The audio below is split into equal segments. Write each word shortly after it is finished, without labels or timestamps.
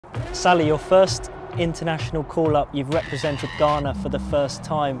Sally, your first international call-up, you've represented Ghana for the first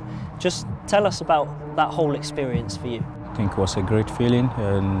time. Just tell us about that whole experience for you. I think it was a great feeling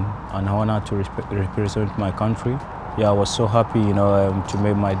and an honor to represent my country. Yeah, I was so happy, to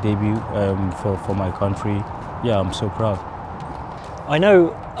make my debut for my country. Yeah, I'm so proud. I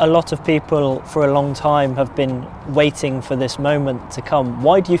know a lot of people for a long time have been waiting for this moment to come.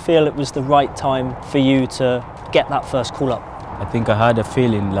 Why do you feel it was the right time for you to get that first call-up? I think I had a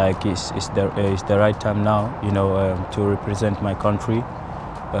feeling like it's the right time now, to represent my country.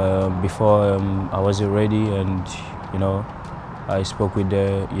 Before I wasn't ready, and I spoke with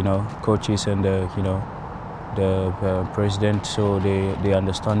the coaches and the president, so they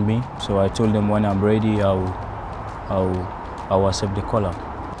understand me. So I told them when I'm ready, I'll accept the call-up.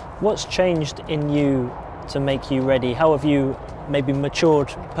 What's changed in you to make you ready? How have you maybe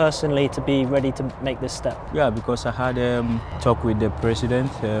matured personally to be ready to make this step? Yeah, because I had talk with the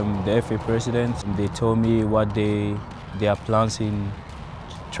president, the FA president. They told me what their plans in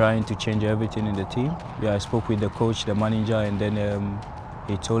trying to change everything in the team. Yeah, I spoke with the coach, the manager, and then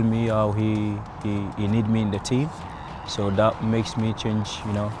he told me how he need me in the team. So that makes me change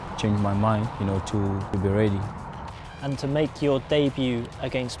my mind, to be ready. And to make your debut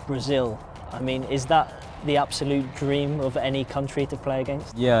against Brazil, I mean, is that the absolute dream of any country to play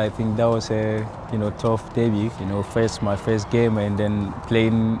against? Yeah, I think that was a tough debut. My first game, and then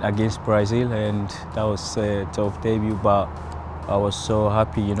playing against Brazil, and that was a tough debut. But I was so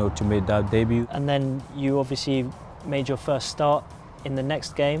happy, to make that debut. And then you obviously made your first start in the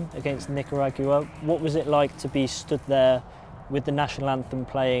next game against Nicaragua. What was it like to be stood there with the national anthem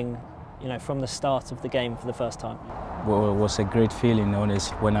playing, from the start of the game for the first time? Well, it was a great feeling,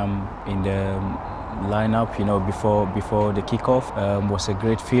 honestly, when I'm in the lineup, before the kickoff. Was a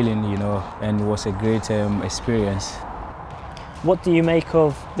great feeling, and was a great experience. What do you make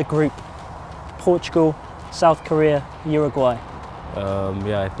of the group? Portugal, South Korea, Uruguay.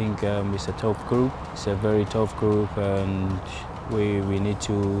 Yeah, I think it's a tough group. It's a very tough group, and we need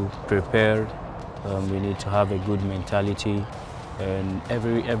to prepare. We need to have a good mentality, and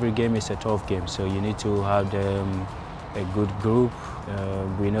every game is a tough game. So you need to have a good group.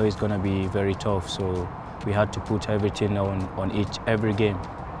 We know it's going to be very tough, so we had to put everything on every game,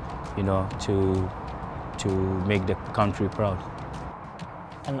 to make the country proud.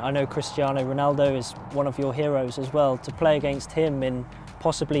 And I know Cristiano Ronaldo is one of your heroes as well. To play against him in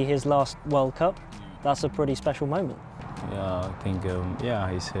possibly his last World Cup, that's a pretty special moment. Yeah, I think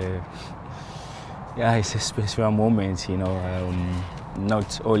it's a special moment.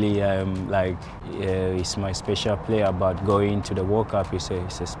 Not only he's my special player, but going to the World Cup is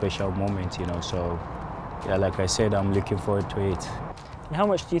a special moment. So yeah, like I said, I'm looking forward to it. And how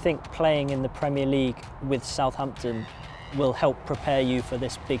much do you think playing in the Premier League with Southampton will help prepare you for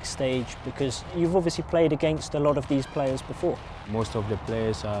this big stage? Because you've obviously played against a lot of these players before. Most of the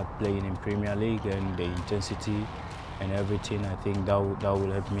players are playing in Premier League, and the intensity and everything, I think that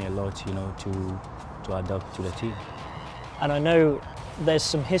will help me a lot, to adapt to the team. And I know there's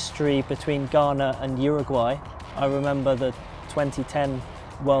some history between Ghana and Uruguay. I remember the 2010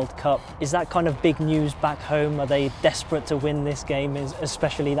 World Cup. Is that kind of big news back home? Are they desperate to win this game,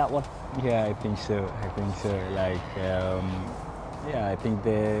 especially that one? Yeah, I think so. Yeah, I think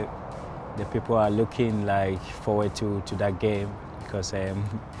the people are looking forward to that game, because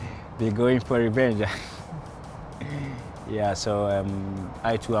they're going for revenge. Yeah, so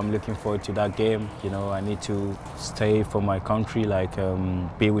I too am looking forward to that game. I need to stay for my country,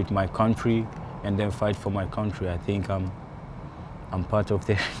 be with my country, and then fight for my country. I think I'm part of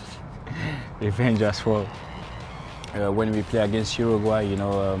the revenge as well. When we play against Uruguay,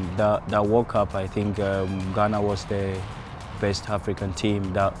 that World Cup, I think Ghana was the best African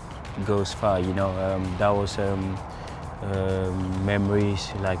team that goes far. That was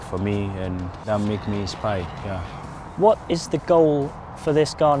memories for me, and that make me inspired. Yeah. What is the goal for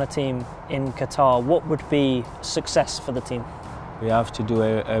this Ghana team in Qatar? What would be success for the team? We have to do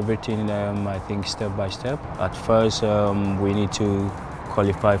everything, I think, step by step. At first, we need to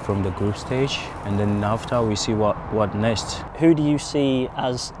qualify from the group stage, and then after we see what next. Who do you see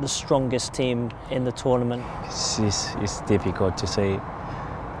as the strongest team in the tournament? It's difficult to say.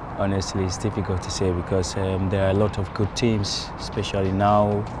 Honestly, it's difficult to say, because there are a lot of good teams, especially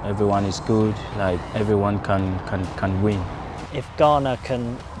now. Everyone is good, everyone can win. If Ghana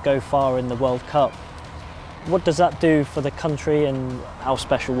can go far in the World Cup, what does that do for the country, and how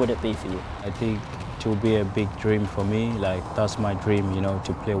special would it be for you? I think it will be a big dream for me. That's my dream,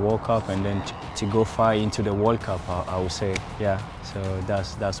 to play World Cup, and then to go far into the World Cup, I would say. Yeah, so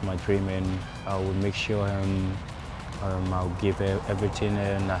that's my dream, and I will make sure I'll give everything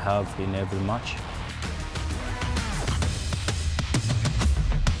I have in every match.